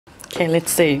Okay,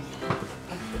 let's see.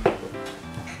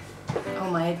 Oh,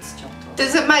 my head's chopped off.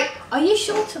 Does it make... Are you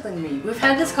shorter than me? We've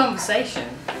had this conversation.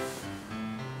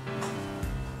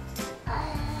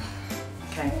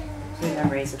 Okay, we're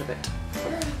gonna raise it a bit.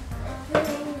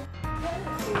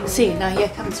 See, now here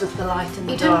comes with the light and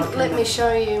the dark. You didn't let me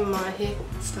show you my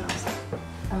hairstyles.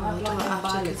 Oh, I'll do it after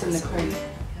violets in the cream. You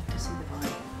have to see the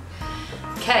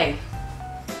violet. Okay.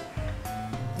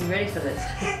 You ready for this?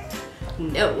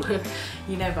 No.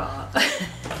 You never are.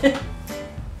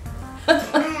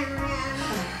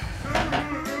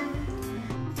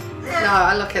 No,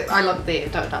 I look there,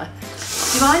 don't I?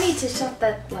 Do I need to shut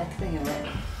that like thing away?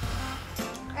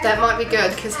 That might be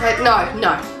good because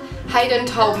no. Hayden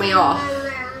told me off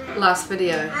last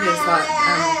video. He was like,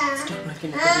 Stop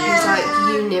looking at the view. he's like,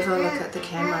 you never look at the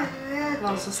camera. And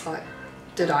I was just like,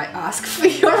 did I ask for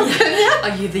your opinion?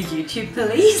 Are you the YouTube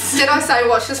police? Did I say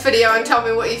watch this video and tell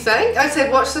me what you think? I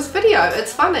said watch this video,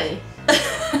 it's funny.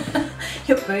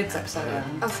 Your bird's upside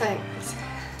down. Oh, thanks.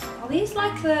 Are these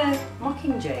like the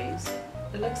mockingjays?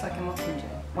 It looks like a mockingjay.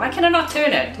 Why can I not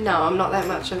turn it? No, I'm not that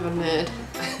much of a nerd.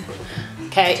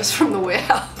 Okay. Just from the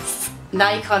warehouse.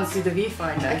 Now you can't see the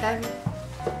viewfinder. Okay.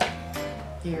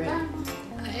 You ready?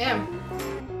 I am.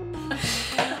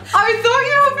 I thought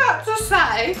you were about to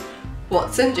say,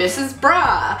 what's in Jess's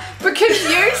bra? Because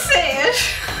you said,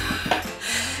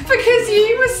 because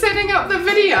you were setting up the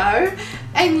video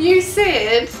and you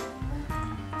said,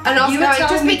 and I was going,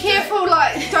 just be careful,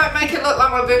 like, don't make it look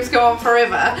like my boobs go on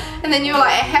forever. And then you were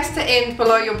like, it has to end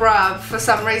below your bra for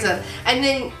some reason. And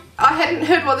then I hadn't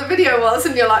heard what the video was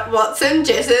and you're like, what's in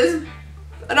Jess's?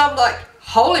 And I'm like,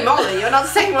 holy moly, you're not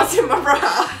seeing what's in my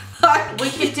bra. Like, We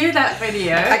could do that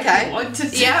video. okay.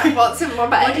 Yeah, what's in my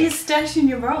bag? What do you stash in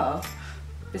your bra?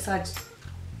 Besides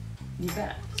your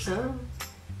bags. Oh.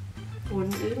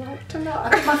 Wouldn't you like to know? I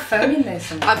put my phone in there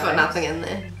somewhere. I put nothing in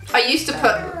there. I used to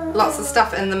put lots of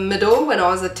stuff in the middle when I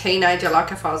was a teenager,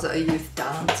 like if I was at a youth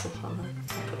dance or something.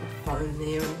 I put my phone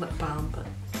there and lip balm, but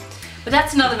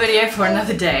that's another video for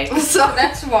another day. So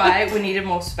That's why we needed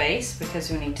more space, because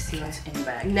we need to see what's in the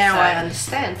bag. now So- I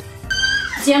understand.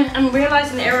 See, I'm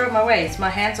realising the error of my ways. My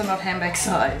hands are not handbag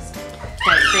sized.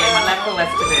 Okay, there, my lap will have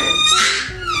to do.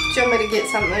 Do you want me to get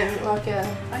something like a...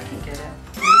 I can get it.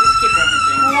 You just keep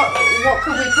rummaging. What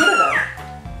could we put it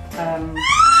in?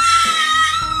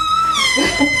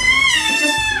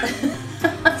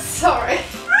 Just... Sorry.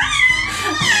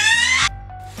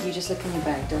 You just look in your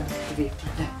bag, don't give you.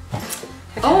 No.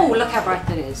 Oh, look how bright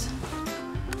that is.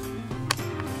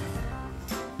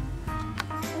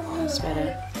 Oh, that's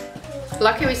better.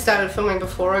 Lucky we started filming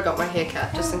before I got my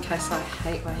haircut, just in case I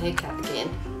hate my haircut again.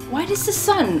 Why does the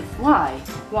sun? Why?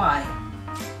 Why?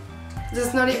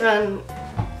 There's not even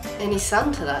any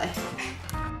sun today.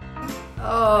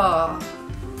 Oh.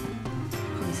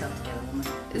 Pull yourself together, woman.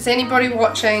 Is anybody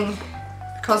watching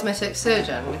Cosmetic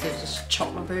Surgeon? We could just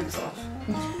chop my boobs off.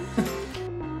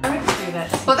 I won't do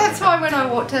that. Well, that's why when I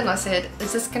walked in I said,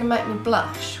 is this going to make me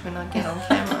blush when I get on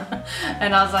camera?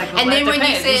 And I was like, well, And then that when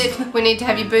you depends. said, we need to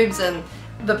have your boobs in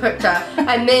the picture,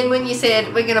 and then when you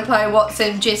said, we're going to play what's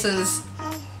in Jess's,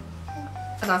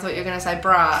 and I thought you were going to say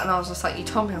bra, and I was just like, you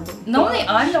told me I wouldn't. Normally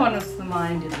I'm the one with the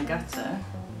mind in the gutter,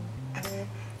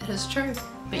 It is true.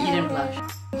 but you didn't blush.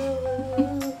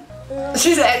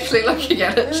 She's actually looking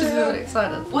at it, she's really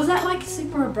excited. Was that like a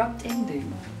super abrupt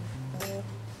ending?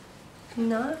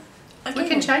 No. Okay. We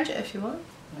can change it if you want.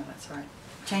 No, that's alright.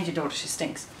 Change your daughter, she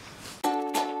stinks.